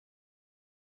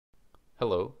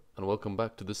Hello, and welcome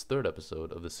back to this third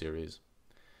episode of the series.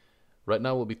 Right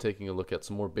now we'll be taking a look at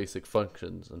some more basic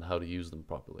functions and how to use them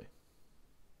properly.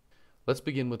 Let's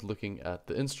begin with looking at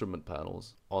the instrument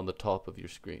panels on the top of your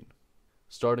screen,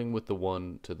 starting with the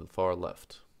one to the far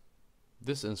left.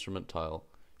 This instrument tile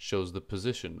shows the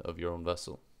position of your own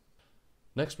vessel.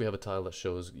 Next we have a tile that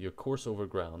shows your course over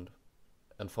ground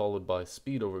and followed by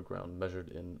speed over ground measured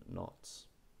in knots.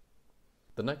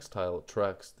 The next tile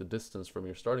tracks the distance from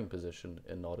your starting position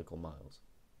in nautical miles.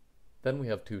 Then we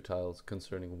have two tiles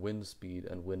concerning wind speed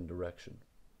and wind direction,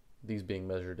 these being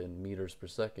measured in meters per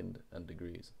second and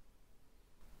degrees.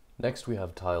 Next we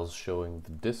have tiles showing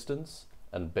the distance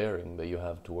and bearing that you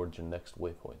have towards your next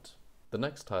waypoint. The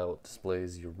next tile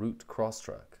displays your route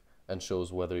cross-track and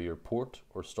shows whether you're port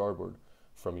or starboard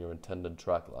from your intended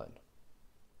track line.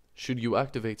 Should you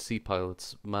activate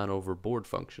Seapilot's man overboard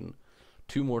function,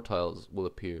 two more tiles will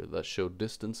appear that show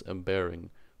distance and bearing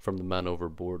from the man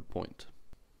overboard point.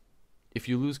 If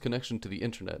you lose connection to the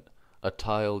internet, a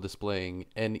tile displaying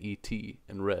NET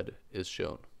in red is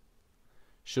shown.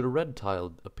 Should a red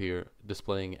tile appear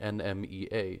displaying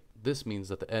NMEA, this means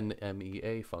that the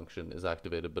NMEA function is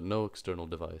activated but no external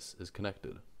device is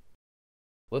connected.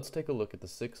 Let's take a look at the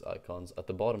 6 icons at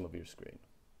the bottom of your screen.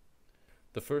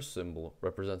 The first symbol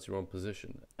represents your own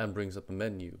position and brings up a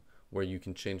menu where you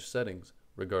can change settings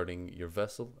regarding your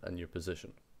vessel and your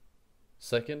position.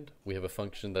 Second, we have a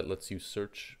function that lets you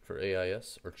search for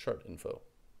AIS or chart info.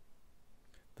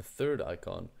 The third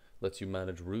icon lets you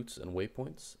manage routes and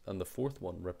waypoints, and the fourth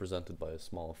one, represented by a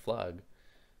small flag,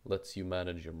 lets you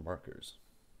manage your markers.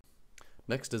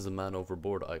 Next is the man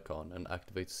overboard icon and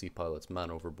activates Seapilot's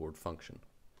man overboard function.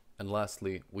 And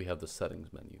lastly, we have the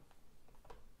settings menu.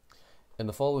 In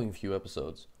the following few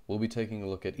episodes, we'll be taking a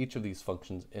look at each of these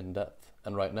functions in depth,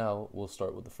 and right now we'll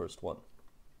start with the first one.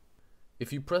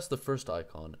 If you press the first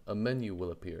icon, a menu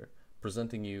will appear,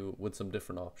 presenting you with some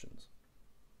different options.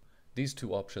 These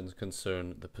two options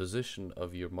concern the position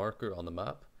of your marker on the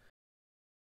map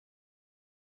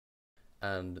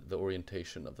and the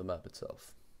orientation of the map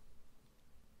itself.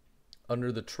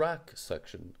 Under the track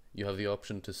section, you have the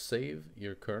option to save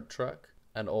your current track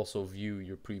and also view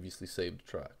your previously saved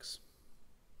tracks.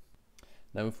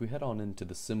 Now if we head on into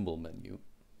the symbol menu,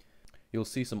 you'll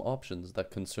see some options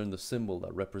that concern the symbol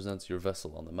that represents your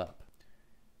vessel on the map.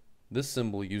 This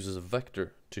symbol uses a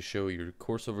vector to show your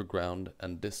course over ground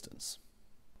and distance.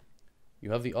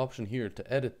 You have the option here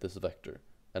to edit this vector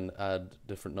and add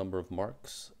different number of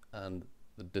marks and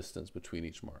the distance between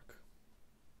each mark.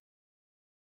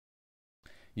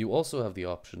 You also have the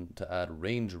option to add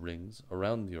range rings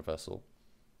around your vessel,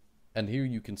 and here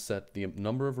you can set the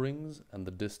number of rings and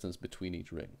the distance between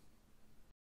each ring.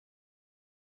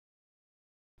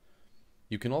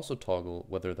 You can also toggle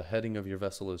whether the heading of your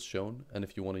vessel is shown and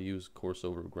if you want to use course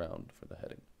over ground for the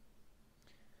heading.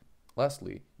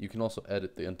 Lastly, you can also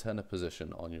edit the antenna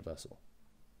position on your vessel.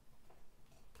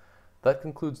 That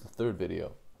concludes the third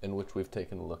video, in which we've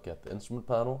taken a look at the instrument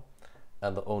panel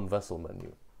and the own vessel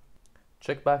menu.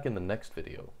 Check back in the next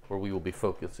video, where we will be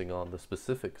focusing on the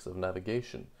specifics of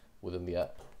navigation within the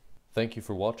app. Thank you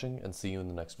for watching, and see you in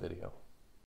the next video.